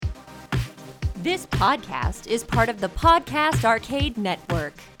This podcast is part of the Podcast Arcade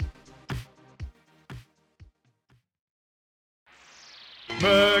Network.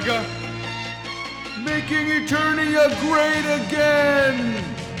 Mega, making Eternia great again!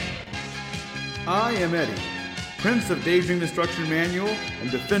 I am Eddie, Prince of Daydream Destruction Manual and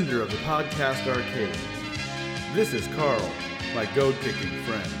defender of the Podcast Arcade. This is Carl, my goad-kicking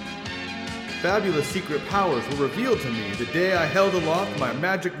friend. Fabulous secret powers were revealed to me the day I held aloft my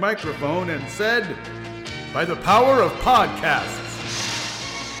magic microphone and said, by the power of podcasts,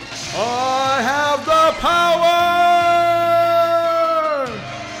 I have the power!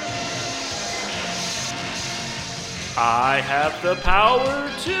 I have the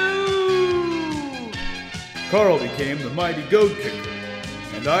power too! Carl became the mighty goad kicker,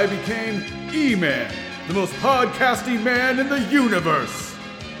 and I became E-Man, the most podcasty man in the universe.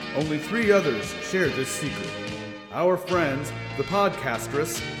 Only 3 others share this secret. Our friends, the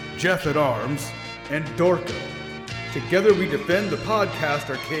podcastress, Jeff at Arms, and Dorko. Together we defend the Podcast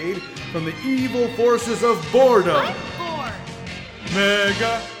Arcade from the evil forces of boredom. I'm bored.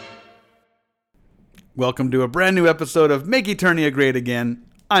 Mega. Welcome to a brand new episode of Make Eternia Great Again.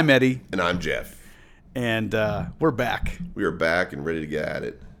 I'm Eddie. And I'm Jeff. And we're back. We are back and ready to get at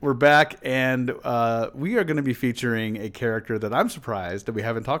it. We're back, and we are going to be featuring a character that I'm surprised that we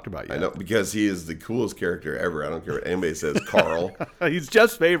haven't talked about yet. I know, because he is the coolest character ever. I don't care what anybody says. Carl. He's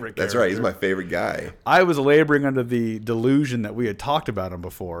Jeff's favorite character. That's right. He's my favorite guy. I was laboring under the delusion that we had talked about him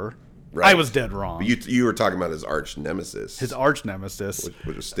before. Right. I was dead wrong. But you were talking about his arch nemesis. His arch nemesis.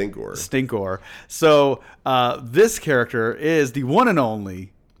 Which was Stinkor. Stinkor. So this character is the one and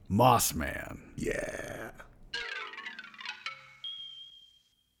only Mossman. Yeah.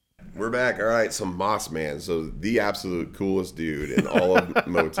 We're back. All right, so Mossman. So the absolute coolest dude in all of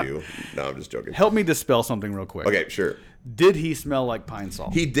Motu. No, I'm just joking. Help me dispel something real quick. Okay, sure. Did he smell like pine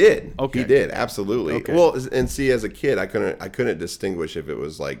salt? He did. Okay. He did, absolutely. Okay. Well, and see, as a kid, I couldn't distinguish if it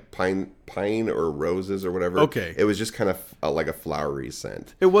was like pine or roses or whatever. Okay. It was just kind of like a flowery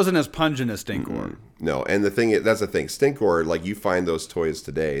scent. It wasn't as pungent as Stinkor. Mm-hmm. No, and that's the thing. Stinkor, like you find those toys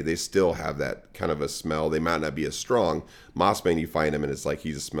today, they still have that kind of a smell. They might not be as strong. Mossman, you find him and it's like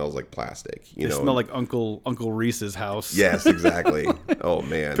he just smells like plastic. They smell like Uncle Reese's house. Yes, exactly. Oh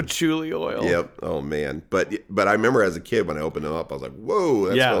man. Patchouli oil. Yep. Oh man. But I remember as a kid when I opened them up, I was like, whoa,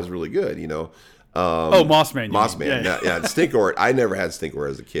 that smells really good. Mossman. Mossman. Yeah. Stinkor. I never had Stinkor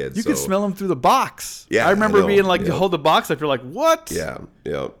as a kid. You could smell him through the box. Yeah, I remember being like, yep. you hold the box up, you're like, what? Yeah.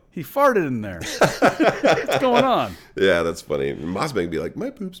 Yep. He farted in there. What's going on? Yeah, that's funny. Mossman would be like, my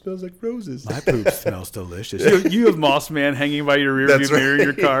poop smells like roses. My poop smells delicious. You have Mossman hanging by your rearview mirror in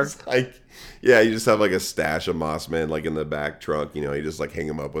your car. Yeah, you just have like a stash of Mossman like in the back trunk. You just like hang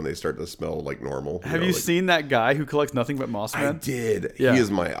them up when they start to smell like normal. Have you seen that guy who collects nothing but Mossman? I did. Yeah. He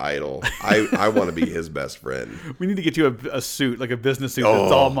is my idol. I want to be his best friend. We need to get you a suit, like a business suit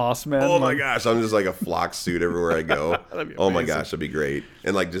that's all Mossman. Oh my gosh, I'm just like a flock suit everywhere I go. Oh my gosh, that'd be great.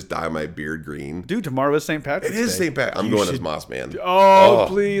 And like just dye my beard green. Dude, tomorrow is St. Patrick's Day. It is St. Pat. I'm going as Mossman. Oh,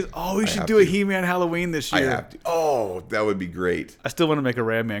 please. Oh, we should do a He-Man Halloween this year. I have to. Oh, that would be great. I still want to make a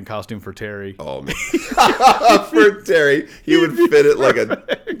Ram Man costume for Terry. Oh man. For Terry, he would fit it like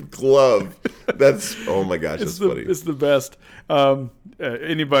a glove. Oh my gosh, that's funny. It's the best.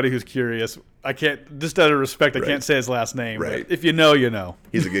 Anybody who's curious, I can't, just out of respect, I can't say his last name. Right. If you know, you know.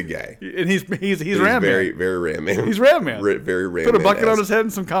 He's a good guy. And he's Ram Man. Very, very Ram Man. He's Ram Man. Very Ram Man. Put a bucket on his head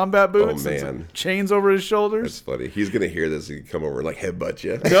and some combat boots. Oh, and man. some chains over his shoulders. That's funny. He's going to hear this and come over and like headbutt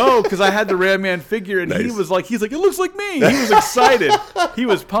you. No, because I had the Ram Man figure and Nice. he's like, it looks like me. He was excited. He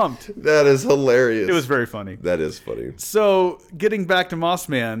was pumped. That is hilarious. It was very funny. That is funny. So, getting back to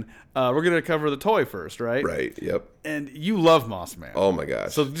Mossman, we're going to cover the toy first, right? Right, yep. And you love Mossman. Oh my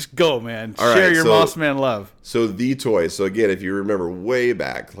gosh. So just go, man. All Share right, your so- Mossman love. So the toy. So again, if you remember way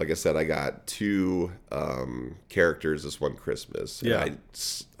back, like I said, I got 2 characters this one Christmas. Yeah. And I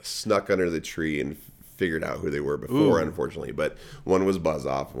snuck under the tree and figured out who they were before, unfortunately. But one was Buzz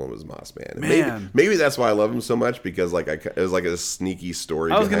Off and one was Mossman. And Man. maybe that's why I love him so much, because like it was like a sneaky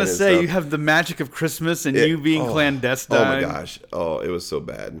story. I was going to say, you have the magic of Christmas and you being clandestine. Oh my gosh. Oh, it was so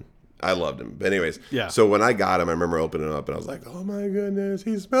bad. I loved him. But anyways, yeah. So when I got him, I remember opening him up and I was like, oh my goodness,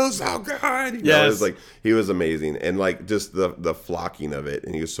 he smells so good. You know, Yes. it was like, he was amazing. And like just the flocking of it,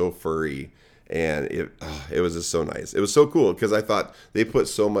 and he was so furry. And it was just so nice. It was so cool because I thought they put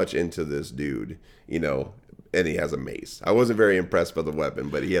so much into this dude, and he has a mace. I wasn't very impressed by the weapon,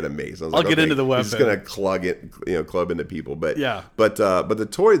 but he had a mace. I was I'll get into the weapon. He's just gonna club into people. But yeah. But the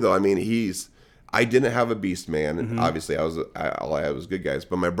toy though, I mean, I didn't have a Beast Man, and obviously all I had was Good Guys.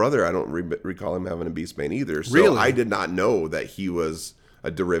 But my brother, I don't recall him having a Beast Man either. So really? I did not know that he was a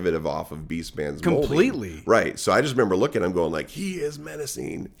derivative off of Beastman's molding. Completely. Right. So I just remember looking, I'm going like, he is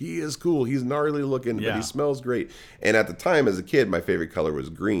menacing. He is cool. He's gnarly looking, but he smells great. And at the time, as a kid, my favorite color was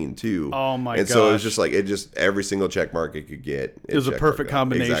green too. Oh my And so it was just like, every single check mark it could get. It was a perfect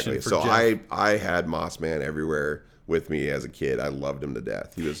combination. Exactly. For So Jeff. I had Mossman everywhere with me as a kid. I loved him to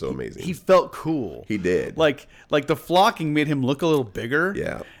death. He was so amazing. He felt cool. He did. Like the flocking made him look a little bigger.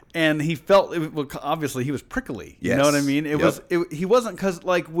 Yeah. And he felt obviously he was prickly. You Yes. know what I mean? He wasn't because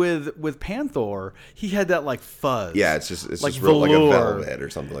like with Panther he had that like fuzz. Yeah, it's like just real like a velour. velvet or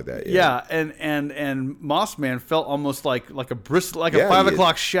something like that. Yeah, and Mossman felt almost like a bristle, like a Yeah, 5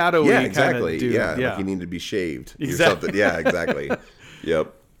 o'clock shadowy Yeah, kind exactly. of dude. Yeah, like he needed to be shaved Exactly. or something. Yeah, exactly.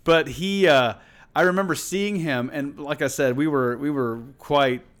 Yep. But he, I remember seeing him, and like I said, we were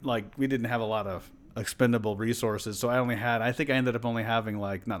quite like we didn't have a lot of expendable resources, so I think I ended up only having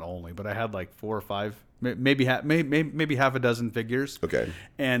like not only, but I had like 4 or 5, maybe half a dozen figures. Okay.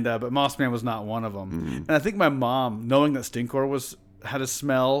 And but Mossman was not one of them. And I think my mom, knowing that Stinkor had a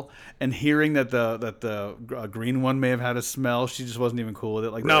smell, and hearing that the green one may have had a smell, she just wasn't even cool with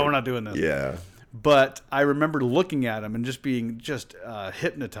it. Like, no, we're not doing this. Yeah. But I remember looking at him and just being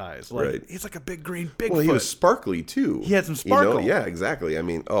hypnotized. Like, Right. he's like a big green Bigfoot. Well, he was sparkly too. He had some sparkle. Yeah, exactly. I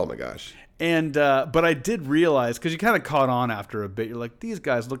mean, oh my gosh. And but I did realize, because you kind of caught on after a bit, you're like, these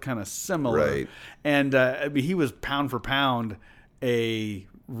guys look kind of similar. Right. And I mean, he was pound for pound a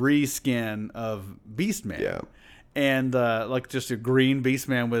reskin of Beastman. Yeah. And like just a green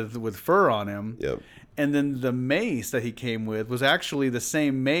Beastman with fur on him. Yep. And then the mace that he came with was actually the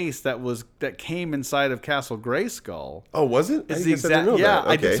same mace that came inside of Castle Grayskull. Oh, was it? It's I the guess I didn't exact. know Yeah, that.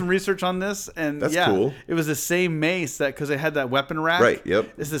 I did Okay. some research on this, and That's yeah, cool. it was the same mace because they had that weapon rack. Right, yep.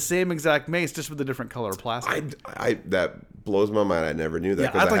 It's the same exact mace, just with a different color plastic. I that blows my mind. I never knew that Yeah,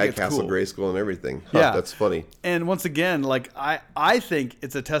 I because I think had it's Castle cool. Grayskull and everything. Huh, Yeah. that's funny. And once again, like I think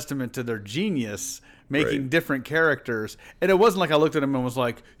it's a testament to their genius making Right. different characters. And it wasn't like I looked at him and was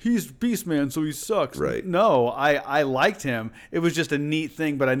like, he's Beastman, so he sucks. Right. No, I liked him. It was just a neat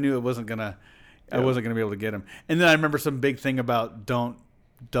thing, but I knew it wasn't gonna I wasn't gonna be able to get him. And then I remember some big thing about don't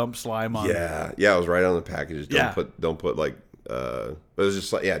dump slime on. Yeah, yeah, it was right on the package. Yeah. Don't put like it was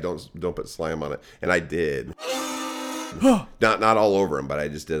just like, yeah, don't put slime on it. And I did. not all over him, but I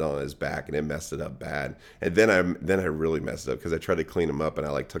just did it on his back, and it messed it up bad. And then I really messed it up because I tried to clean him up, and I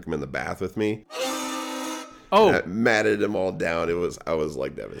like took him in the bath with me. Oh, I matted them all down. I was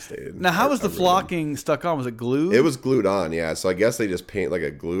like devastated. now how was the I really- flocking stuck on? Was it glued? It was glued on, yeah. So I guess they just paint like a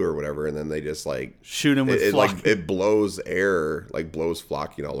glue or whatever, and then they just like Shoot him with it flocking. like it blows air, like blows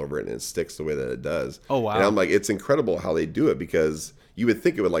flocking all over it, and it sticks the way that it does. Oh, wow. And I'm like, it's incredible how they do it, because you would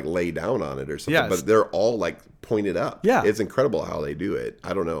think it would like lay down on it or something, Yeah, but they're all like pointed up. Yeah. It's incredible how they do it.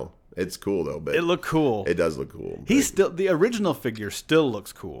 I don't know. It's cool though, but It looked cool. it does look cool. The original figure still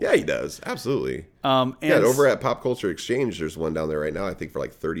looks cool. Yeah, he does. Absolutely. And Yeah, over at Pop Culture Exchange, there's one down there right now, I think for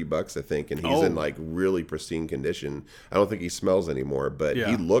like $30, I think, and he's in Oh. like really pristine condition. I don't think he smells anymore, but Yeah.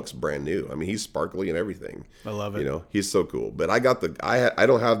 he looks brand new. I mean, he's sparkly and everything. I love it. You know, he's so cool. But I got I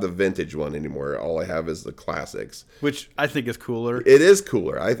don't have the vintage one anymore. All I have is the classics. which I think is cooler. It is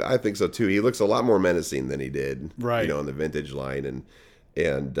cooler. I think so too. He looks a lot more menacing than he did, Right. You know, in the vintage line, and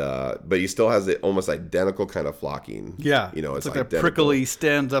but he still has the almost identical kind of flocking. Yeah, you know, it's like that identical. prickly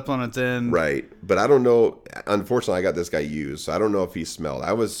stands up on its end. Right. But I don't know. Unfortunately, I got this guy used, so I don't know if he smelled.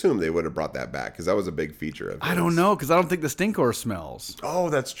 I would assume they would have brought that back because that was a big feature of I don't his. know, because I don't think the Stinkor smells. Oh,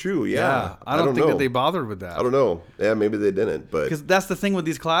 that's true. Yeah. I don't think know. that they bothered with that. I don't know. Yeah, maybe they didn't. But Because that's the thing with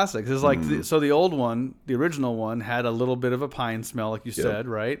these classics. Is like Mm-hmm. so the old one, the original one, had a little bit of a pine smell, like you said,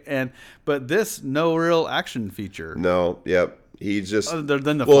 right? But this no real action feature. no. Yep. He just Other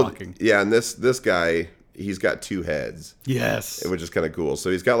than the flocking. Yeah, and this guy, he's got 2 heads. Yes. Which is kind of cool.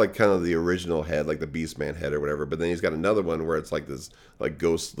 So he's got like kind of the original head, like the Beastman head or whatever. But then he's got another one where it's like this like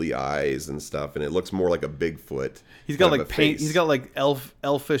ghostly eyes and stuff, and it looks more like a Bigfoot. He's got kind of like a paint. face. He's got like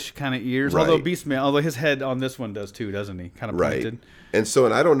elfish kind of ears. Right. Although his head on this one does too, doesn't he? Kind of right. pointed. And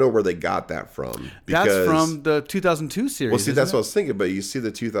I don't know where they got that from. That's because- from the 2002 series. Well, see, isn't that's it? what I was thinking. But you see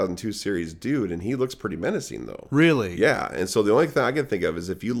the 2002 series dude, and he looks pretty menacing, though. Really? Yeah. And so the only thing I can think of is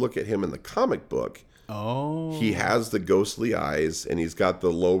if you look at him in the comic book, Oh. he has the ghostly eyes, and he's got the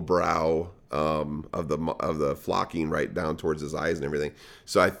low brow of the flocking right down towards his eyes and everything.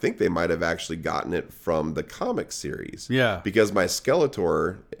 So I think they might have actually gotten it from the comic series. Yeah. Because my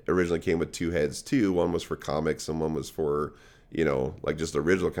Skeletor originally came with 2 heads too. One was for comics, and one was for, you know, like just the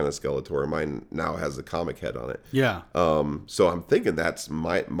original kind of Skeletor. Mine now has the comic head on it. Yeah. So I'm thinking that's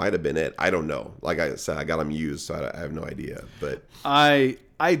might have been it. I don't know. Like I said, I got them used, so I have no idea. But I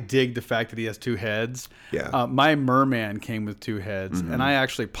I dig the fact that he has two heads. Yeah. My merman came with two heads, and I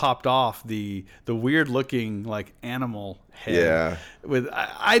actually popped off the weird looking like animal head. Yeah.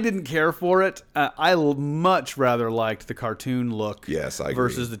 I didn't care for it. I much rather liked the cartoon look. Yes, I agree.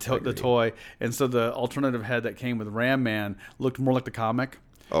 Versus the toy, and so the alternative head that came with Ram Man looked more like the comic.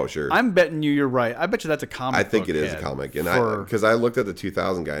 Oh, sure. I'm betting you're right. I bet you that's a comic. I think book it is a head comic, and for- because I looked at the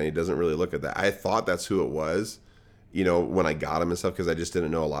 2000 guy and he doesn't really look at that. I thought that's who it was, you know, when I got him and stuff, because I just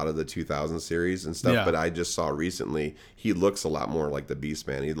didn't know a lot of the 2000 series and stuff. Yeah. But I just saw recently he looks a lot more like the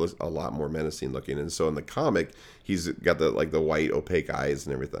Beastman. He looks a lot more menacing looking, and so in the comic he's got the white opaque eyes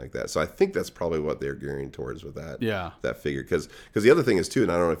and everything like that. So I think that's probably what they're gearing towards with that. Yeah. That figure, because the other thing is too,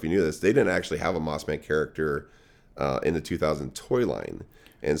 and I don't know if you knew this, they didn't actually have a Mossman character in the 2000 toy line.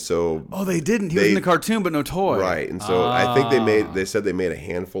 And so they didn't. He was in the cartoon, but no toy. Right. And so I think they said they made a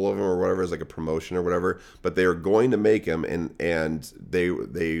handful of them or whatever as like a promotion or whatever, but they were going to make them, and they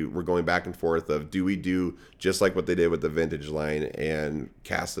were going back and forth of, do we do just like what they did with the vintage line and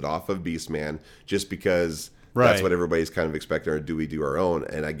cast it off of Beastman just because that's what everybody's kind of expecting, or do we do our own?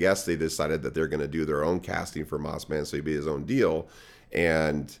 And I guess they decided that they're going to do their own casting for Mossman, so he'd be his own deal.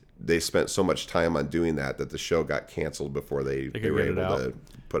 And they spent so much time on doing that the show got canceled before they were able to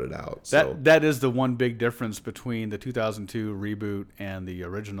put it out. That is the one big difference between the 2002 reboot and the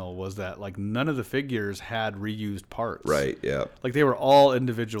original, was that like none of the figures had reused parts. Right. Yeah. Like they were all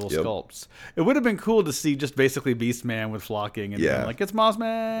individual sculpts. It would have been cool to see just basically Beastman with flocking and then like it's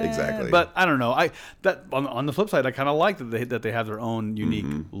Mossman. Exactly. But I don't know. On the flip side, I kind of like that they have their own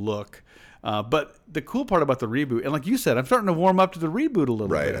unique look. But the cool part about the reboot, and like you said, I'm starting to warm up to the reboot a little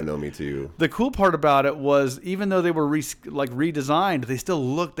bit. Right, I know, me too. The cool part about it was, even though they were redesigned, they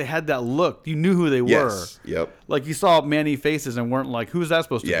still they had that look. You knew who they were. Yes, yep. Like you saw many faces and weren't like, who's that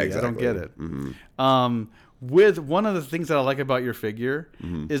supposed to be? Exactly. I don't get it. With one of the things that I like about your figure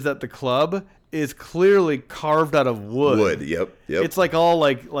is that the club is clearly carved out of wood. Yep. It's like all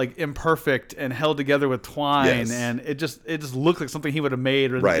like imperfect and held together with twine, and it just looks like something he would have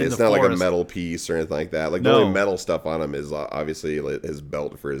made. Right, it's not forest. like a metal piece or anything like that. Like the only metal stuff on him is obviously his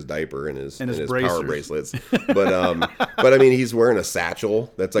belt for his diaper and his power bracelets. But I mean, he's wearing a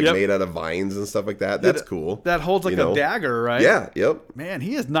satchel that's like made out of vines and stuff like that. That's cool. That holds like a dagger, right? Yeah. Yep. Man,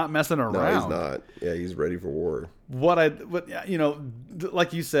 he is not messing around. No, he's not. Yeah, he's ready for war.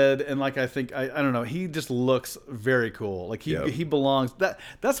 Like you said, and like I think I don't know, he just looks very cool. Like he belongs.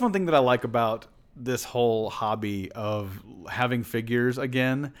 That's one thing that I like about this whole hobby of having figures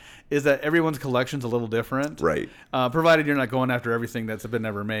again, is that everyone's collection's a little different, right? Provided you're not going after everything that's been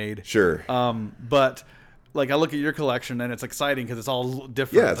ever made. Sure. But like I look at your collection and it's exciting because it's all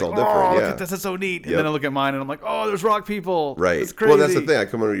different. Yeah, it's all different. Look at this, it's so neat. And then I look at mine and I'm like, oh, there's rock people. Right. It's crazy. Well, that's the thing. I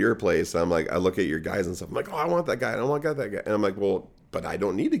come over to your place and I'm like, I look at your guys and stuff. I'm like, oh, I want that guy. I don't want that guy. And I'm like, well, but I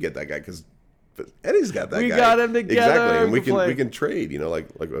don't need to get that guy because Eddie's got that guy. We got him together. Exactly. And we can trade, like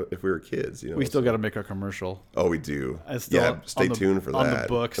if we were kids, We still got to make our commercial. Oh, we do. Stay tuned for that. On the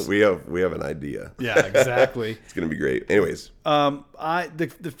books. We have an idea. Yeah, exactly. It's going to be great. Anyways.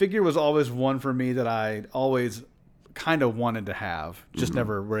 The figure was always one for me that I always kind of wanted to have, just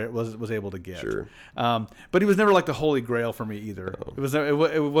never was able to get. Sure. But he was never like the holy grail for me either. No.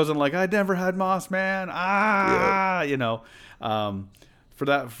 It wasn't like I never had Mossman.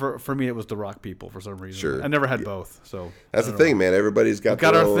 For me, it was the rock people for some reason. Sure. I never had both. So that's the thing, man. Everybody's got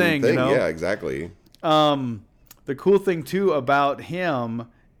their our own thing. Yeah, exactly. The cool thing too about him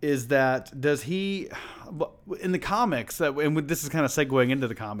is that in the comics and this is kind of segueing into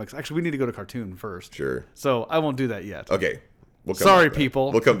the comics. Actually, we need to go to cartoon first. Sure. So I won't do that yet. Okay. Sorry,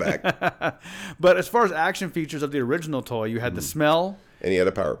 people. We'll come back. But as far as action features of the original toy, you had the smell. And he had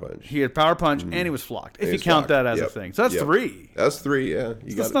a power punch. He had power punch, and he was flocked. If you count that as a thing, so that's 3. That's 3. Yeah,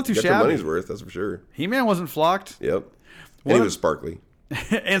 That's not too shabby. Your money's worth. That's for sure. He-Man wasn't flocked. Yep. And he was sparkly.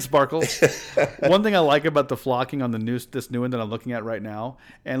 And sparkles. One thing I like about the flocking on this new one that I'm looking at right now,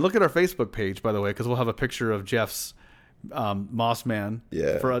 and look at our Facebook page, by the way, because we'll have a picture of Jeff's Mossman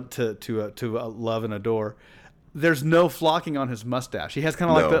to love and adore. There's no flocking on his mustache. He has kind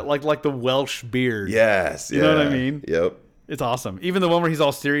of like the Welsh beard. Yes. You know what I mean? Yep. It's awesome. Even the one where he's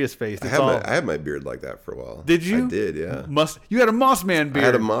all serious faced. I had my beard like that for a while. Did you? I did, yeah. You had a Mossman beard. I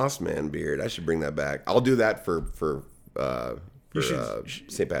had a Mossman beard. I should bring that back. I'll do that for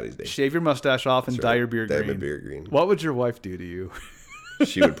St. Patty's Day. Shave your mustache off and dye your beard green. Dye my beard green. What would your wife do to you?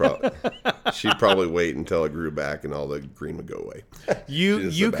 She'd probably wait until it grew back and all the green would go away.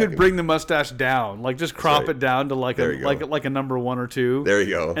 You could bring the mustache down, like just crop it down to like a number 1 or 2. There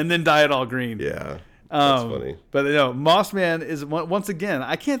you go. And then dye it all green. Yeah. That's funny. But Moss Man is once again.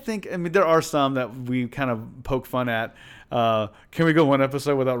 I can't think. I mean, there are some that we kind of poke fun at. Can we go one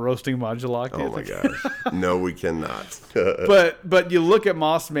episode without roasting Modulok? Oh my gosh, no, we cannot. but you look at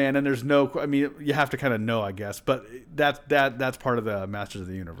Moss Man and there's no. I mean, you have to kind of know, I guess. But that's part of the Masters of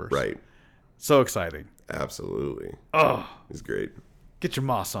the Universe. Right. So exciting. Absolutely. Oh, he's great. Get your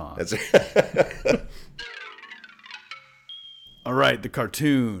moss on. That's right. All right, the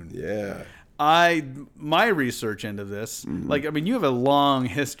cartoon. Yeah. My research into this, like, I mean, you have a long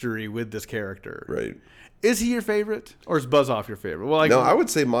history with this character. Right. Is he your favorite, or is Buzz Off your favorite? Well, no, I would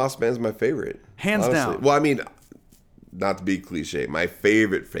say Moss Man's my favorite, hands honestly. down. Well, I mean, not to be cliche, my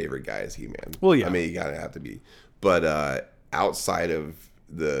favorite guy is He-Man. Well, yeah. I mean, you gotta have to be. But outside of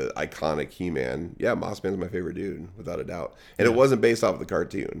the iconic He-Man, yeah, Moss Man's my favorite dude, without a doubt. And it wasn't based off the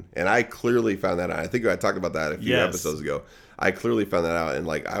cartoon. And I clearly found that out. I think I talked about that a few episodes ago. I clearly found that out, and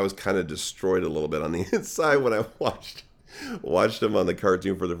like I was kind of destroyed a little bit on the inside when I watched him on the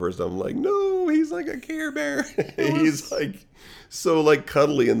cartoon for the first time. I'm like, no, he's like a Care Bear. He's like so like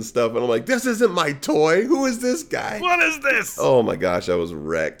cuddly and stuff, and I'm like, this isn't my toy. Who is this guy? What is this? Oh my gosh, I was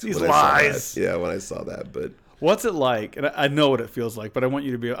wrecked. These when lies. I saw that. Yeah, when I saw that, but. What's it like? And I know what it feels like, but I want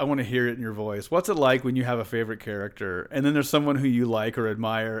to hear it in your voice. What's it like when you have a favorite character and then there's someone who you like or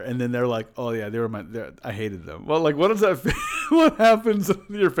admire, and then they're like, "Oh yeah, I hated them." Well, like, what does that? What happens?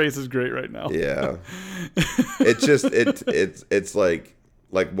 Your face is great right now. Yeah, it's like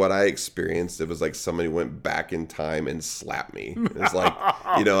what I experienced. It was like somebody went back in time and slapped me. It's like,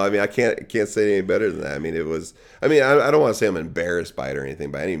 I mean, I can't say any better than that. I mean, it was. I mean, I don't want to say I'm embarrassed by it or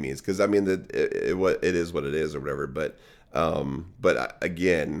anything by any means, because I mean that it is what it is or whatever. But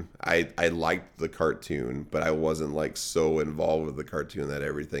again, I liked the cartoon, but I wasn't like so involved with the cartoon that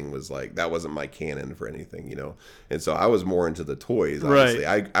everything was like that wasn't my canon for anything, And so I was more into the toys. Obviously,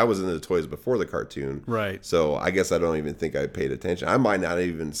 right. I was into the toys before the cartoon, right? So I guess I don't even think I paid attention. I might not have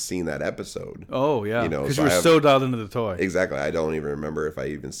even seen that episode. Oh yeah, because so you were so dialed into the toy. Exactly. I don't even remember if I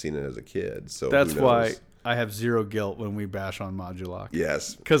even seen it as a kid. So that's why I have zero guilt when we bash on Modulok.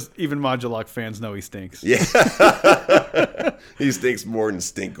 Yes. Because even Modulok fans know he stinks. Yeah. He stinks more than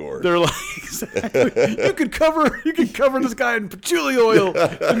Stinkor. They're like, exactly. You could cover this guy in patchouli oil,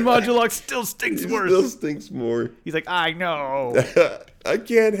 and Modulok still stinks worse. Still stinks more. He's like, I know. I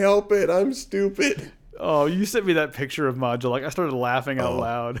can't help it. I'm stupid. Oh, you sent me that picture of Modulok. I started laughing out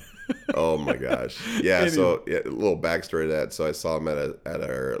loud. Oh my gosh. Yeah. Anyway. So a little backstory to that. So I saw him at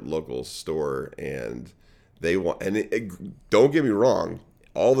our local store, and they want, and don't get me wrong,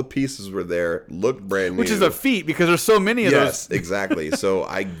 all the pieces were there, looked brand new, which is a feat because there's so many of those. Yes, exactly. So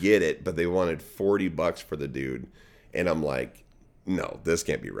I get it, but they wanted $40 for the dude, and I'm like, no, this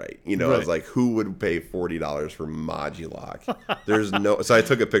can't be right. Right. I was like, who would pay $40 for Modulok? There's no. So I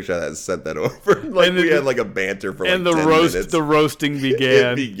took a picture of that and sent that over. Like, we had like a banter for and like 10 minutes. The roasting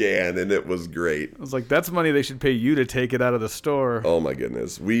began. It began, and it was great. I was like, that's money they should pay you to take it out of the store. Oh my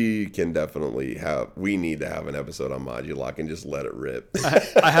goodness, we can definitely we need to have an episode on Modulok and just let it rip.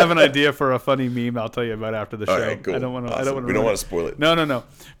 I have an idea for a funny meme I'll tell you about after the show. All right, cool. I don't want to. Awesome. We don't want to spoil it. No.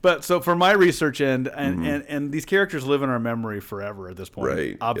 But so for my research end, and these characters live in our memory forever at this point.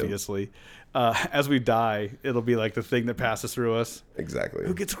 Right. Obviously, as we die, it'll be like the thing that passes through us. Exactly.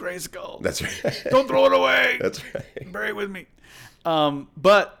 Who gets Grayskull? That's right. Don't throw it away. That's right. Bury it with me.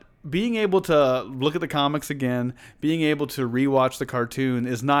 But being able to look at the comics again, being able to rewatch the cartoon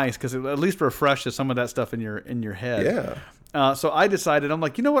is nice because it at least refreshes some of that stuff in your head. Yeah. So I decided, I'm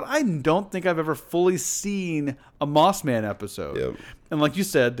like, you know what? I don't think I've ever fully seen a Moss Man episode. Yep. And like you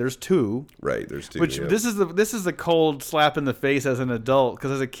said, there's two. Right, there's two. Which yep. this is the cold slap in the face as an adult,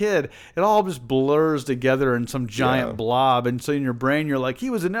 because as a kid, it all just blurs together in some giant blob, and so in your brain you're like, he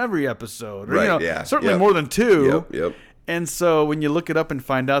was in every episode, or, right? Certainly more than two. Yep. And so when you look it up and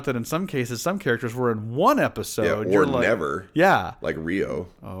find out that in some cases some characters were in one episode, or you're like, never. Yeah. Like Rio.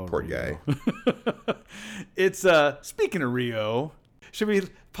 Oh, poor Rio. guy. It's speaking of Rio, should we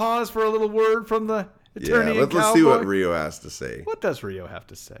pause for a little word from the attorney? Yeah, let's see what Rio has to say. What does Rio have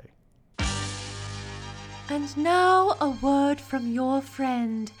to say? And now a word from your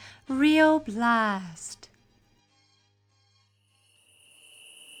friend, Rio Blast.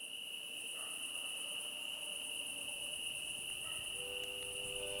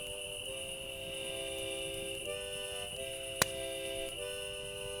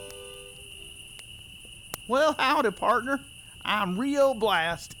 Well, howdy, partner. I'm Rio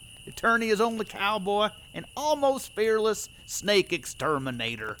Blast, attorney is only cowboy and almost fearless snake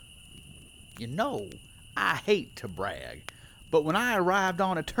exterminator. You know, I hate to brag, but when I arrived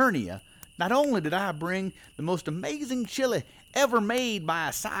on Eternia, not only did I bring the most amazing chili ever made by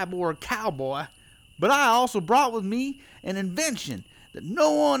a cyborg cowboy, But I also brought with me an invention that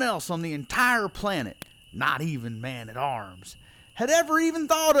no one else on the entire planet, not even Man-at-Arms, had ever even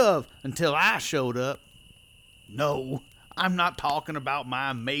thought of until I showed up. No, I'm not talking about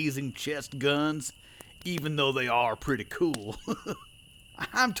my amazing chest guns, even though they are pretty cool.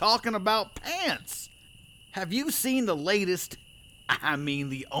 I'm talking about pants. Have you seen the latest, I mean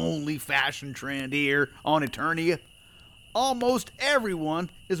the only fashion trend here on Eternia? Almost everyone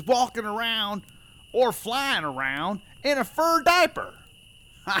is walking around or flying around in a fur diaper.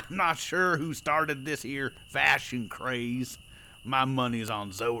 I'm not sure who started this here fashion craze. My money's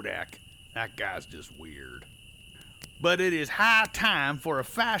on Zodak. That guy's just weird. But it is high time for a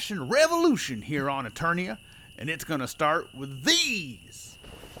fashion revolution here on Eternia, and it's gonna start with these.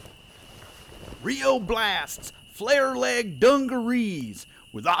 Rio Blast's flare leg dungarees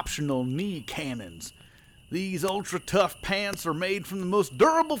with optional knee cannons. These ultra tough pants are made from the most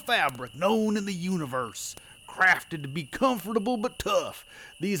durable fabric known in the universe. Crafted to be comfortable but tough,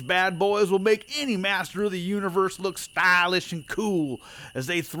 these bad boys will make any master of the universe look stylish and cool as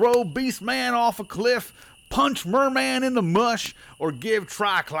they throw Beastman off a cliff, punch Merman in the mush, or give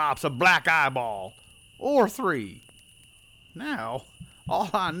Triclops a black eyeball. Or 3. Now, all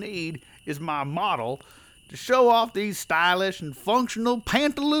I need is my model to show off these stylish and functional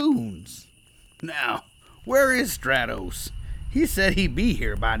pantaloons. Now, where is Stratos? He said he'd be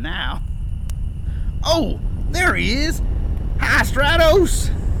here by now. Oh, there he is! Hi, Stratos!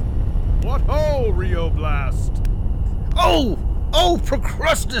 What ho, Rio Blast? Oh,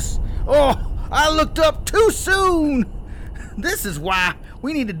 Procrustes! Oh, I looked up too soon! This is why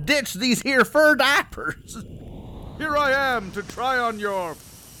we need to ditch these here fur diapers. Here I am to try on your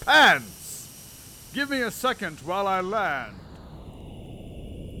pants. Give me a second while I land.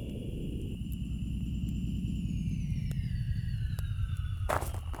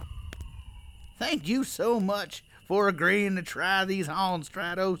 Thank you so much for agreeing to try these on,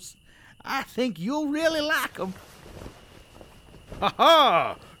 Stratos. I think you'll really like them.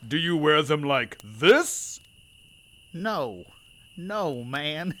 Ha! Do you wear them like this? No,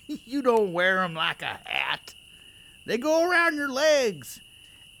 man. You don't wear them like a hat. They go around your legs.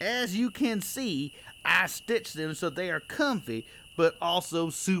 As you can see, I stitched them so they are comfy, but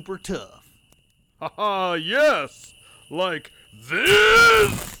also super tough. Ha! Yes! Like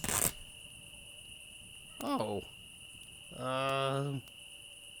this! Oh.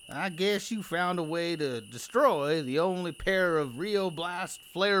 I guess you found a way to destroy the only pair of Rio Blast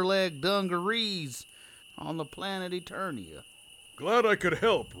flare leg dungarees on the planet Eternia. Glad I could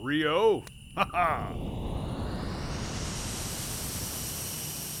help, Rio. Ha ha!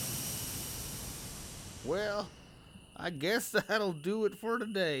 Well, I guess that'll do it for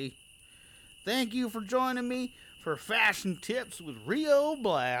today. Thank you for joining me for Fashion Tips with Rio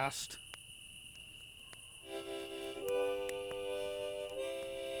Blast.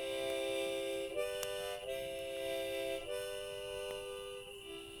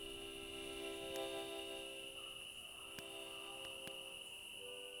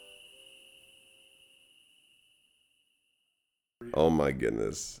 Oh my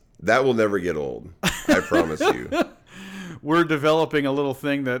goodness. That will never get old. I promise you. We're developing a little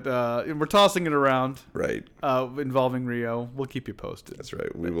thing that and we're tossing it around. Right. Involving Rio. We'll keep you posted. That's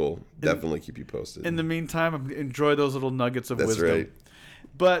right. We will definitely keep you posted. In the meantime, enjoy those little nuggets of wisdom. That's right.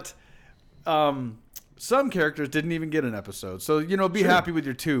 But some characters didn't even get an episode. So, be happy with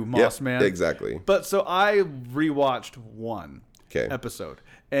your 2, Moss Man. Exactly. But so I rewatched 1 Okay. episode.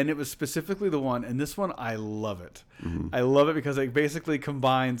 And it was specifically the one, and this one, I love it. Mm-hmm. I love it because it basically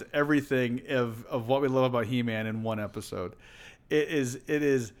combines everything of what we love about He-Man in one episode. It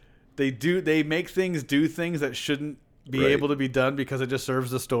is they make things do things that shouldn't be able to be done because it just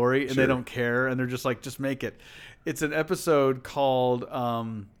serves the story, and they don't care, and they're just like, just make it. It's an episode called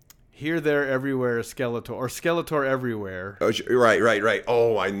Here, There, Everywhere, Skeletor, or Skeletor Everywhere. Oh, right.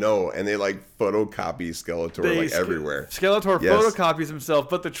 Oh, I know. And they photocopy Skeletor everywhere. Skeletor photocopies himself,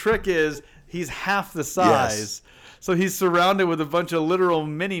 but the trick is he's half the size. Yes. So he's surrounded with a bunch of literal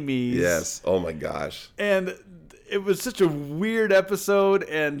mini-me's. Yes. Oh my gosh. And it was such a weird episode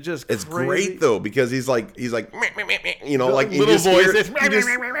and just It's crazy. great though because he's like little little voices. You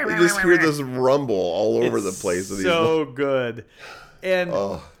just hear this rumble all over the place. So good. And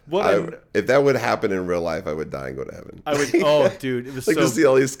if that would happen in real life, I would die and go to heaven. I would. Oh, dude, it was to see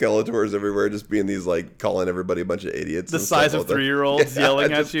all these Skeletors everywhere, just being these calling everybody a bunch of idiots. The size of 3-year-olds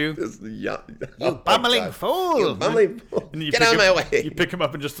yelling at you. You bumbling fool! You bumbling fool! Get out of my way! You pick him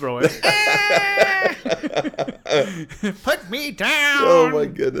up and just throw it. Put me down. Oh my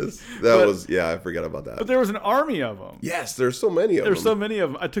goodness, I forgot about that. But there was an army of them. Yes, there's so many of them. There's so many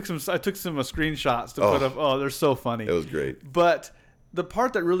of them. I took some screenshots to put up. Oh, they're so funny. It was great. But the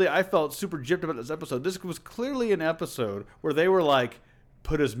part that really I felt super gypped about this episode, this was clearly an episode where they were like,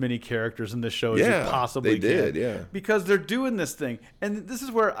 put as many characters in this show as you possibly can. They did, yeah. Because they're doing this thing. And this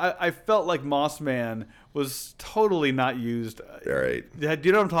is where I felt like Moss Man was totally not used. All right. Do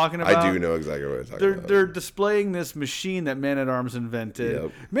you know what I'm talking about? I do know exactly what you're talking about. They're displaying this machine that Man-at-Arms invented.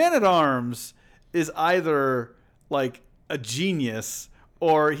 Yep. Man-at-Arms is either like a genius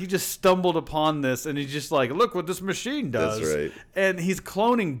or he just stumbled upon this and he's just like, look what this machine does. That's right. And he's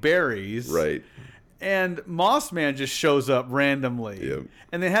cloning berries. Right. And Moss Man just shows up randomly. Yep.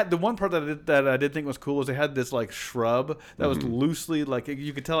 And they had the one part that I did think was cool was they had this like shrub that was loosely like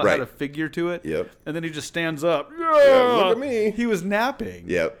you could tell it had a figure to it. Yep. And then he just stands up. Yeah, look at me. He was napping.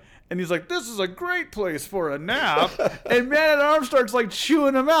 Yep. And he's like, this is a great place for a nap. And Man-at-Arms starts like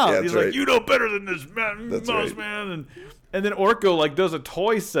chewing him out. Yeah, he's right. like, you know better than this Moss right. Man. And then Orko like does a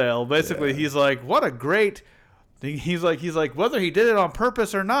toy sale. Basically, he's like, what a great... He's like, whether he did it on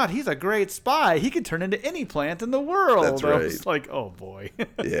purpose or not, he's a great spy. He can turn into any plant in the world. That's I right. was like, oh boy.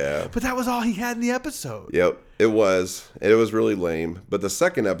 Yeah. But that was all he had in the episode. Yep, it was. It was really lame. But the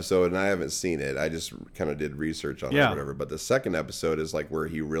second episode, and I haven't seen it, I just kind of did research on it or whatever. But the second episode is like where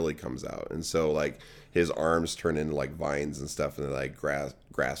he really comes out. And so like his arms turn into like vines and stuff and they like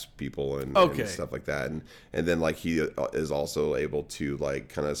grasp people and stuff like that. And then like he is also able to like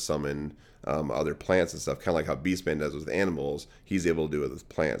kind of summon other plants and stuff, kind of like how Beastman does with animals. He's able to do it with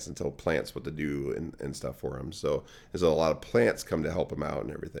plants and tell plants what to do and stuff for him. So a lot of plants come to help him out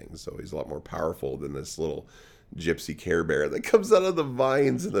and everything. So he's a lot more powerful than this little gypsy Care Bear that comes out of the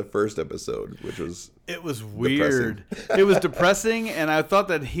vines in the first episode, which was weird. It was depressing, and I thought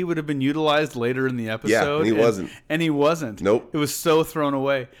that he would have been utilized later in the episode. Yeah, and he wasn't. And he wasn't. Nope. It was so thrown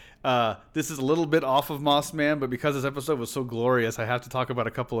away. This is a little bit off of Moss Man, but because this episode was so glorious, I have to talk about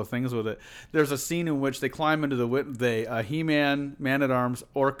a couple of things with it. There's a scene in which they climb into the He-Man, Man-at-Arms,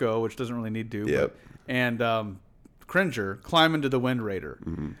 Orko, which doesn't really need to, Yep. and Cringer climb into the Wind Raider.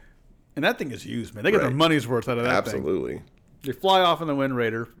 Mm-hmm. And that thing is used, man. They get their money's worth out of that thing. Absolutely. They fly off in the Wind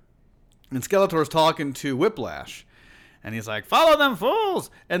Raider, and Skeletor's talking to Whiplash, and he's like, "Follow them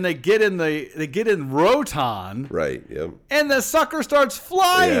fools!" And they get in Roton, Right. Yep. and the sucker starts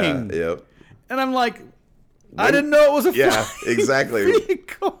flying. Yeah. Yep. And I'm like, I didn't know it was a Yeah. flying Exactly.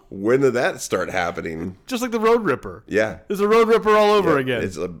 vehicle. When did that start happening? Just like the Road Ripper. Yeah. There's a Road Ripper all over again.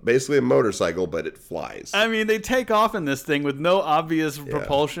 It's basically a motorcycle, but it flies. I mean, they take off in this thing with no obvious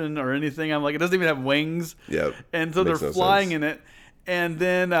propulsion or anything. I'm like, it doesn't even have wings. Yep. And so they're Makes no flying sense. in it. And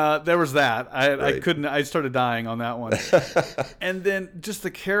then there was that. I Right. couldn't. I started dying on that one. And then just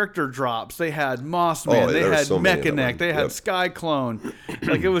the character drops. They had Moss Man. Oh, they there were had so many of them. Mechaneck. They had Yep. Sky Clone.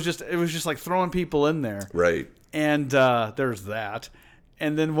 Like it was just like throwing people in there. Right. And there's that.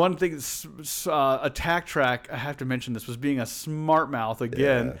 And then one thing, Attack Track, I have to mention this, was being a smart mouth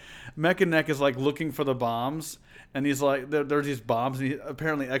again. Yeah. Mechaneck is like looking for the bombs. And he's like, there's these bombs. And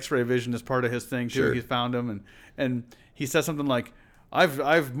apparently X-ray vision is part of his thing too. Sure. He found them. And he says something like,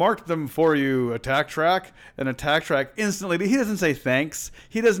 I've marked them for you, Attack Track. And Attack Track instantly, he doesn't say thanks.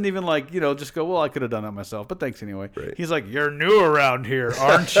 He doesn't even just go, well, I could have done that myself, but thanks anyway. Right. He's like, you're new around here,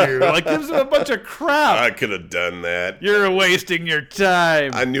 aren't you? Like, gives him a bunch of crap. I could have done that. You're wasting your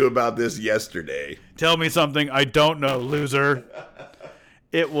time. I knew about this yesterday. Tell me something I don't know, loser.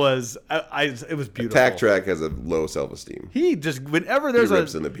 It was it was beautiful. Attack Track has a low self-esteem. He just, whenever He there's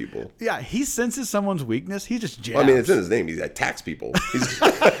rips into people. yeah, he senses someone's weakness. He just jabs. Well, I mean, it's in his name. He attacks people. He's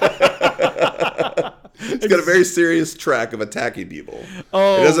got a very serious track of attacking people.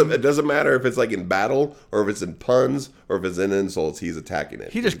 Oh. It doesn't matter if it's like in battle or if it's in puns or if it's in insults. He's attacking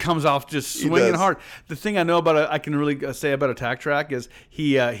it. He just comes off just He swinging does. hard. The thing I know about I can really say about Attack Track is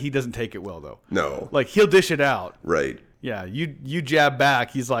he doesn't take it well though. No. Like he'll dish it out. Right. Yeah, you jab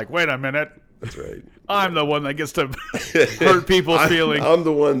back. He's like, wait a minute. That's right. I'm the one that gets to hurt people's feelings. I'm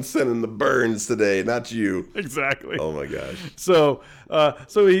the one sending the burns today, not you. Exactly. Oh my gosh. So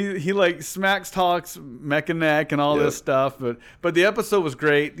he like smacks talks Mechaneck and all Yep. this stuff, but the episode was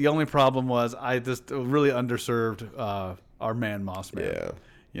great. The only problem was I just really underserved our man Moss Man. Yeah.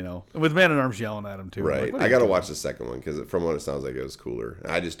 You know, with Man-at-Arms yelling at him too. I'm Right. like, what are I you got to doing? watch the second one because from what it sounds like, it was cooler.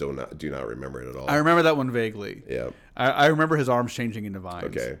 I just do not remember it at all. I remember that one vaguely. Yeah. I remember his arms changing into vines.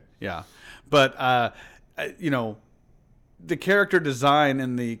 Okay. Yeah, but the character design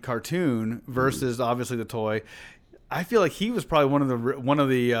in the cartoon versus obviously the toy. I feel like he was probably one of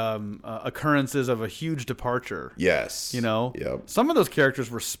the occurrences of a huge departure. Yes. Yep. Some of those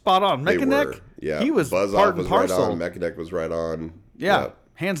characters were spot on. They Mechanic, were. Yeah. he was Buzz part Off was and parcel. right on. Mechanic was right on. Yeah. Yep.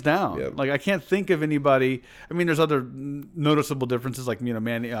 Hands down. Yep. Like I can't think of anybody. I mean, there's other noticeable differences, like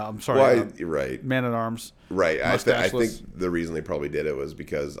Man. I'm sorry, Right. Man at Arms. Right. I think Mustacheless. the reason they probably did it was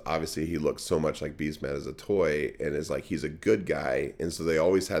because obviously he looked so much like Beastman as a toy, and it's like he's a good guy, and so they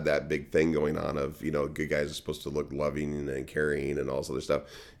always had that big thing going on of good guys are supposed to look loving and caring and all this other stuff,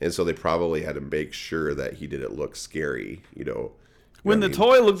 and so they probably had to make sure that he didn't look scary. When the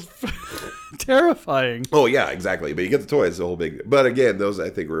toy looks terrifying. Oh yeah, exactly. But you get the toy; it's the whole big. But again, those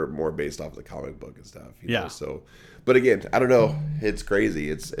I think were more based off the comic book and stuff. Yeah. So, but again, I don't know. It's crazy.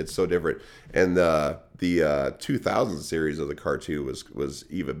 It's so different. And the 2000 series of the cartoon was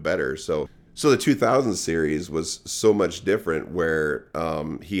even better. So the 2000 series was so much different, where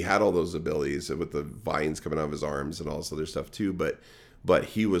he had all those abilities with the vines coming out of his arms and all this other stuff too. But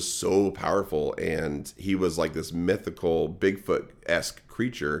he was so powerful, and he was like this mythical Bigfoot-esque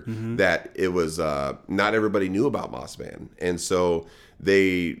creature that it was not everybody knew about Mossman. And so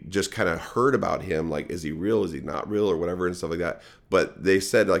they just kind of heard about him, like, is he real, is he not real, or whatever, and stuff like that. But they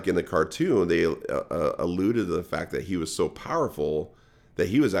said, like in the cartoon, they alluded to the fact that he was so powerful that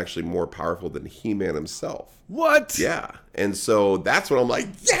he was actually more powerful than He-Man himself. What? Yeah. And so that's when I'm like,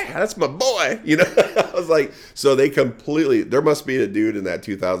 yeah, that's my boy. I was like, so they completely, there must be a dude in that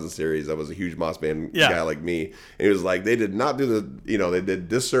 2000 series that was a huge Mossman guy like me. And he was like, they did not do they did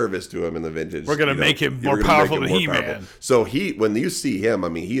disservice to him in the vintage. We're going to make him more powerful than He-Man. So when you see him, I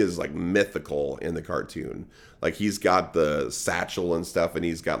mean, he is like mythical in the cartoon. Like he's got the satchel and stuff, and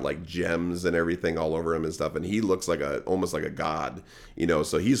he's got like gems and everything all over him and stuff, and he looks like almost like a god,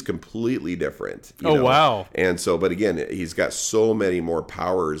 so he's completely different. Wow. And so, but again, he's got so many more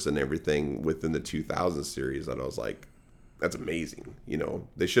powers and everything within the 2000 series that I was like, that's amazing.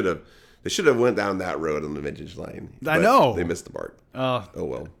 They should have went down that road on the vintage line. I know. They missed the mark. Oh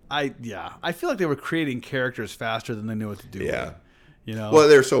well. I feel like they were creating characters faster than they knew what to do. Yeah. with, Well,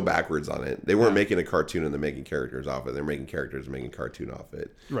 they're so backwards on it. They weren't making a cartoon and they're making characters off it. They're making characters and making a cartoon off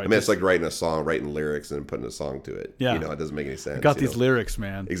it. Right. I mean, it's like writing a song, writing lyrics, and then putting a song to it. Yeah. It doesn't make any sense. Got these lyrics,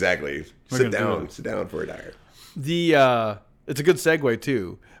 man. Exactly. Sit down for a dire. It's a good segue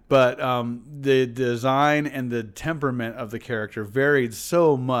too, but the design and the temperament of the character varied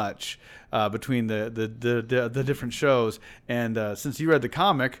so much between the different shows. And since you read the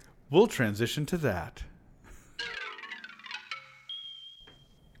comic, we'll transition to that.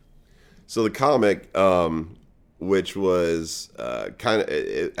 So the comic, which was kind of,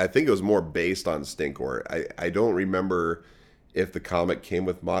 I think it was more based on Stinkor. I don't remember if the comic came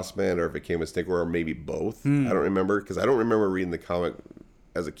with Mossman or if it came with Stinkor, or maybe both. I don't remember, because I don't remember reading the comic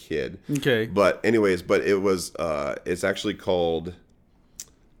as a kid. Okay. But anyways, it was, it's actually called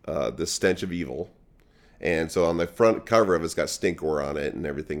The Stench of Evil. And so on the front cover of it's got Stinkor on it and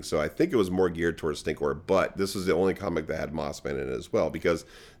everything. So I think it was more geared towards Stinkor, but this was the only comic that had Mossman in it as well, because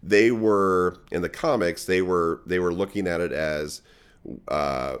they were in the comics, they were looking at it as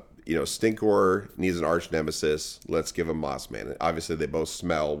Stinkor needs an arch nemesis. Let's give him Mossman. And obviously, they both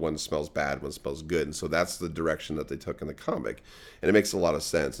smell. One smells bad, one smells good. And so that's the direction that they took in the comic. And it makes a lot of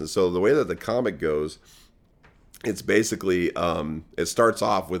sense. And so the way that the comic goes, it's basically, it starts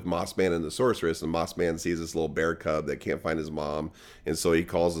off with Mossman and the Sorceress, and Mossman sees this little bear cub that can't find his mom, and so he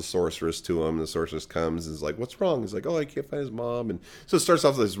calls the Sorceress to him, and the Sorceress comes and is like, what's wrong? He's like, oh, I can't find his mom. And so it starts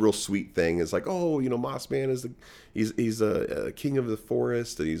off with this real sweet thing. It's like, oh, Mossman is he's a king of the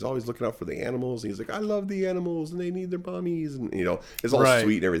forest, and he's always looking out for the animals, and he's like, I love the animals, and they need their mommies, and it's all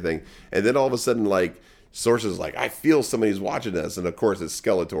sweet and everything. And then all of a sudden, like, Sorcerer's like, I feel somebody's watching us. And of course it's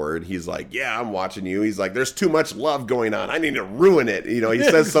Skeletor. And he's like, yeah, I'm watching you. He's like, there's too much love going on. I need to ruin it. He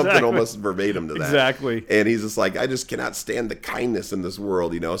says something almost verbatim to that. Exactly. And he's just like, I just cannot stand the kindness in this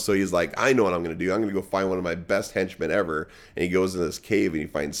world, So he's like, I know what I'm going to do. I'm going to go find one of my best henchmen ever. And he goes in this cave and he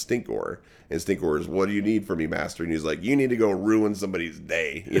finds Stinkor. And Stinkor is, what do you need from me, master? And he's like, you need to go ruin somebody's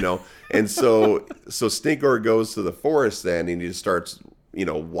day, And so Stinkor goes to the forest then, and he just starts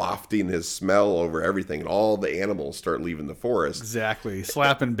wafting his smell over everything, and all the animals start leaving the forest. Exactly.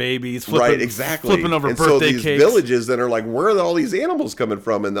 Slapping babies, flipping over and birthday so these cakes. Villages then are like, where are all these animals coming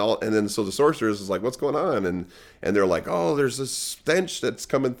from? And then so the Sorceress is like, what's going on? And they're like, oh, there's this stench that's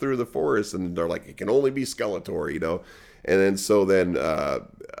coming through the forest, and they're like, it can only be Skeletor, And then so then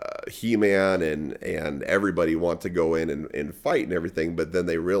He-Man and everybody want to go in and fight and everything, but then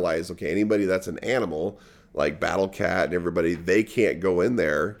they realize, okay, anybody that's an animal, like Battle Cat and everybody, they can't go in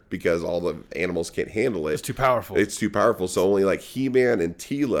there because all the animals can't handle it. It's too powerful. So only like He-Man and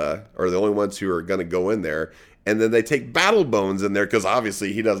Teela are the only ones who are going to go in there. And then they take Battle Bones in there because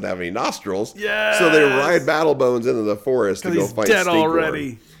obviously he doesn't have any nostrils. Yes! So they ride Battle Bones into the forest to go he's fight dead Stinkor.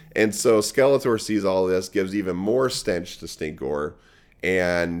 already. And so Skeletor sees all this, gives even more stench to Stinkor.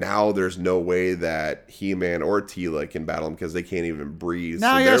 And now there's no way that He-Man or Teela can battle him because they can't even breathe.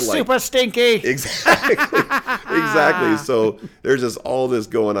 Now so you're they're super stinky. Exactly. Exactly. So there's just all this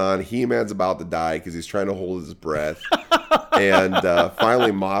going on. He-Man's about to die because he's trying to hold his breath. And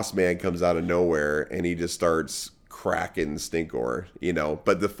finally Moss Man comes out of nowhere and he just starts cracking Stinkor,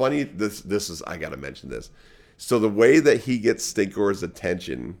 But the funny, this is, I got to mention this. So the way that he gets Stinkor's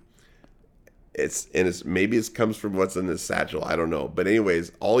attention, maybe it comes from what's in his satchel. I don't know. But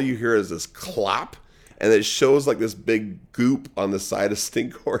anyways, all you hear is this clop. And it shows like this big goop on the side of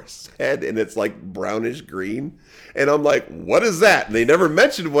Stinkor's head, and it's like brownish green. And I'm like, what is that? And they never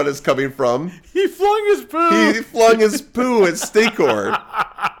mentioned what it's coming from. He flung his poo. He flung his poo at Stinkor.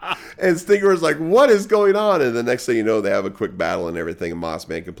 And Stinkor's like, what is going on? And the next thing you know, they have a quick battle and everything. And Moss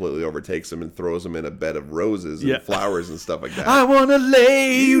Man completely overtakes him and throws him in a bed of roses and flowers and stuff like that. I want to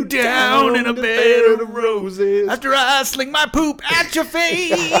lay you down in a bed of roses after I sling my poop at your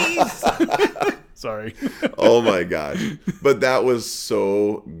face. Sorry. Oh my gosh. But that was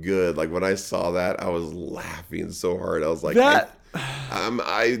so good. Like when I saw that, I was laughing so hard. I was like,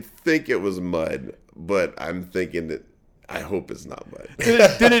 I think it was mud, but I'm thinking that I hope it's not mud.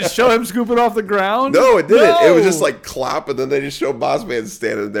 Did it show him scooping off the ground? No, it didn't. No. It was just like clop, and then they just show Boss Man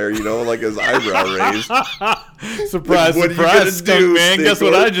standing there, like his eyebrow raised. Surprise, Like, surprise, skunk man. Guess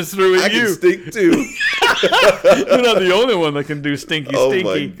what I just threw at you? I can stink too. You're not the only one that can do stinky. Oh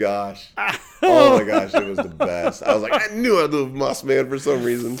my gosh. Oh my gosh, it was the best. I was like, I knew I loved Moss Man for some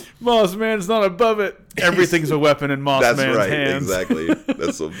reason. Moss Man's not above it. Everything's a weapon in Moss That's Man's right, hands. Exactly.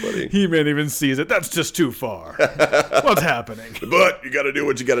 That's so funny. He-Man even sees it. That's just too far. What's happening? But you got to do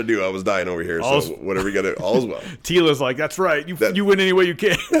what you got to do. I was dying over here, so whatever you got to, all's well. Teela's like, that's right. You win any way you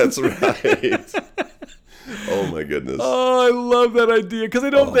can. That's right. Oh my goodness. Oh, I love that idea because they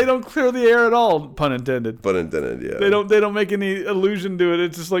don't clear the air at all. Pun intended. Pun intended. Yeah. They don't make any allusion to it.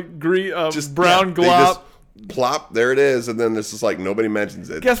 It's just like green, brown glop. Plop, there it is, and then this is like nobody mentions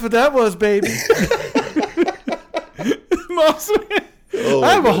it. Guess what that was, baby? Moss Man. Oh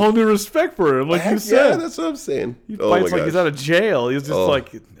I have a whole new respect for him, like you said. Yeah, that's what I'm saying. He fights like he's out of jail. He's just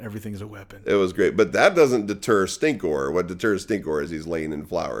like, everything's a weapon. It was great, but that doesn't deter Stinkor. What deters Stinkor is he's laying in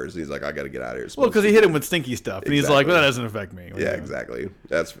flowers. He's like, I got to get out of here. Well, because he hit him with stinky stuff, and he's like, well, that doesn't affect me. Yeah, exactly.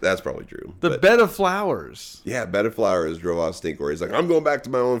 That's probably true. The bed of flowers. Yeah, bed of flowers drove off Stinkor. He's like, I'm going back to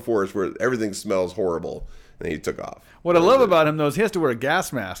my own forest where everything smells horrible. And he took off. What I love about him, though, is he has to wear a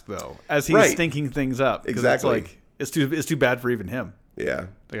gas mask, though, as he's stinking things up. Exactly. It's too bad for even him. Yeah.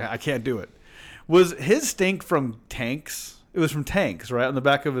 Like, I can't do it. Was his stink from tanks? It was from tanks, right? On the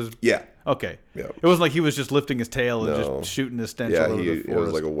back of his... Yeah. Okay. Yeah. It wasn't like he was just lifting his tail and just shooting his stench all over the forest. It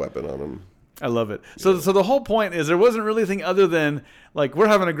was like a weapon on him. I love it. So the whole point is there wasn't really anything other than, like, we're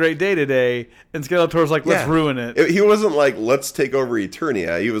having a great day today, and Skeletor's like, let's ruin it. He wasn't like, let's take over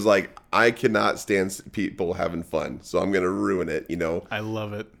Eternia. He was like, I cannot stand people having fun, so I'm going to ruin it, I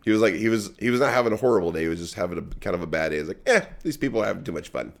love it. He was like, he was not having a horrible day. He was just having a kind of a bad day. He's like, these people are having too much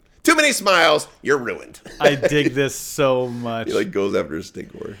fun. Too many smiles, you're ruined. I dig this so much. He like goes after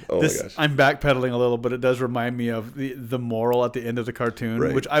Stinkor. Oh my gosh. I'm backpedaling a little, but it does remind me of the moral at the end of the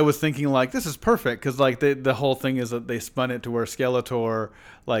cartoon, which I was thinking like, this is perfect because like the whole thing is that they spun it to where Skeletor,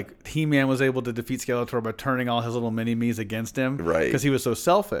 like He-Man was able to defeat Skeletor by turning all his little mini-me's against him, right? Because he was so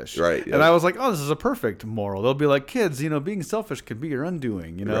selfish, right? And I was like, oh, this is a perfect moral. They'll be like, kids, being selfish could be your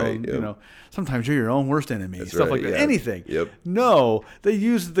undoing, sometimes you're your own worst enemy, stuff like that. Anything. Yep. No, they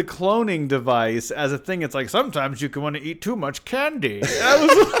used the cloning device as a thing. It's like sometimes you can want to eat too much candy. I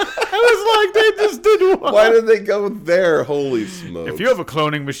was like, they just did what? Why did they go there? Holy smokes! If you have a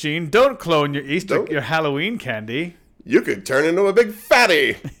cloning machine, don't clone your your Halloween candy. You could turn into a big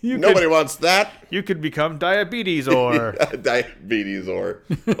fatty. Nobody wants that. You could become diabetes or... diabetes or...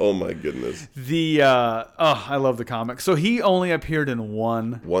 Oh, my goodness. I love the comic. So he only appeared in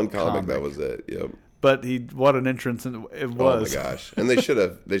one comic. That was it. Yep. But what an entrance it was. Oh, my gosh. And they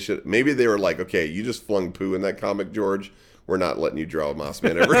should... Maybe they were like, okay, you just flung poo in that comic, George. We're not letting you draw Moss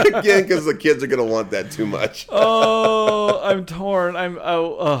Man ever again because the kids are going to want that too much. Oh, I'm torn.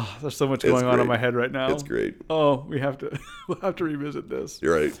 There's so much going on in my head right now. It's great. Oh, we'll have to revisit this.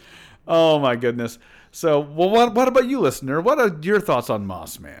 You're right. Oh my goodness. So, well, what about you, listener? What are your thoughts on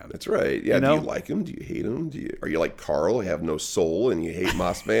Moss Man? That's right. Yeah. Do you like him? Do you hate him? Are you like Carl? You have no soul and you hate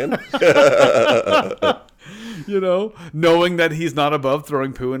Moss Man? knowing that he's not above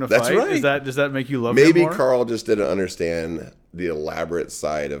throwing poo in a That's fight. right. Does that make you love him Maybe more? Carl just didn't understand the elaborate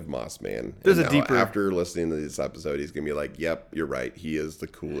side of Mossman. There's And a now, deeper- After listening to this episode, he's gonna be like, "Yep, you're right. He is the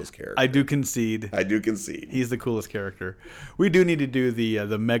coolest character." I do concede. I do concede. He's the coolest character. We do need to do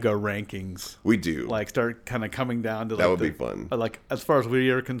the mega rankings. We do. Like start kind of coming down to That like would the- be fun. Like as far as we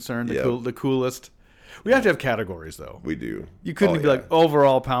are concerned, Yep. the coolest. We have to have categories though. We do. You couldn't Oh, be yeah. like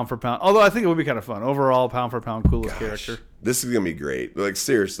overall pound for pound. Although I think it would be kind of fun. Overall pound for pound coolest character. This is gonna be great. Like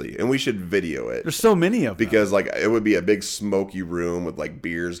seriously, and we should video it. There's so many of them. Because like it would be a big smoky room with like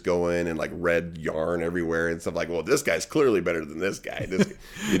beers going and like red yarn everywhere and stuff. Like, well, this guy's clearly better than this guy. This,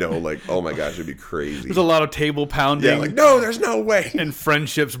 like, oh my gosh, it'd be crazy. There's a lot of table pounding. Yeah, like no, there's no way. And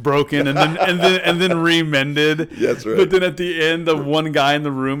friendships broken and then remended. That's right. But then at the end, the one guy in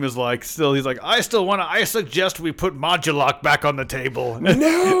the room is like, he's like, I suggest we put Modulok back on the table.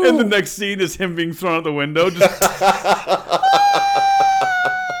 No. And the next scene is him being thrown out the window. Just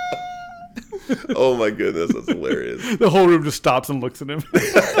Oh my goodness, that's hilarious. the whole room just stops and looks at him.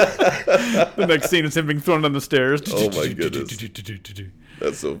 The next scene is him being thrown down the stairs. Oh my goodness.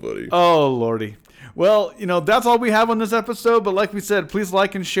 That's so funny. Oh, Lordy. Well, that's all we have on this episode. But like we said, please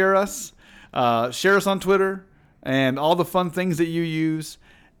like and share us. Share us on Twitter and all the fun things that you use.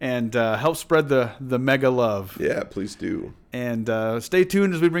 And help spread the mega love. Yeah, please do. And stay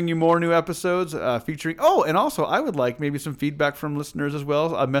tuned as we bring you more new episodes featuring... Oh, and also, I would like maybe some feedback from listeners as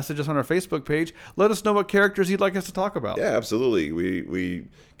well. Message us on our Facebook page. Let us know what characters you'd like us to talk about. Yeah, absolutely. We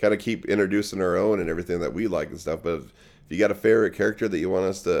kind of keep introducing our own and everything that we like and stuff. But if you got a favorite character that you want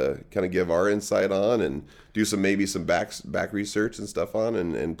us to kind of give our insight on and do some back research and stuff on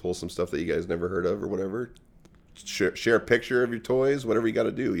and pull some stuff that you guys never heard of or whatever... Share a picture of your toys, whatever you got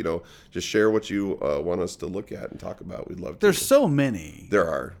to do. Just share what you want us to look at and talk about. We'd love to. There's so many. There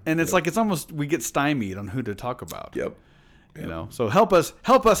are. And it's like it's almost we get stymied on who to talk about. Yep. So help us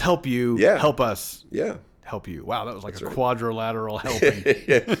help you. Yeah. Help us Yeah. help you. Wow, that was like That's a right. quadrilateral helping.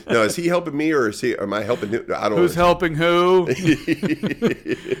 Yeah. No, is he helping me or am I helping him? I don't Who's know. helping who?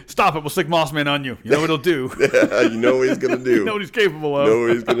 Stop it! We'll stick Mossman on you. You know what he'll do. You know what he's gonna do. You know what he's capable of. Know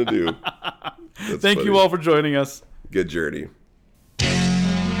what he's gonna do. That's Thank funny. you all for joining us. Good journey.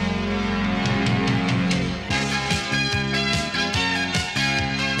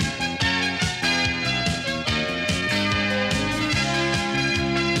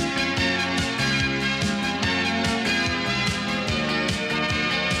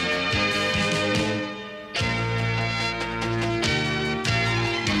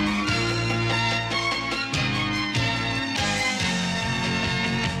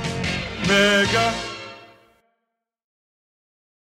 Mega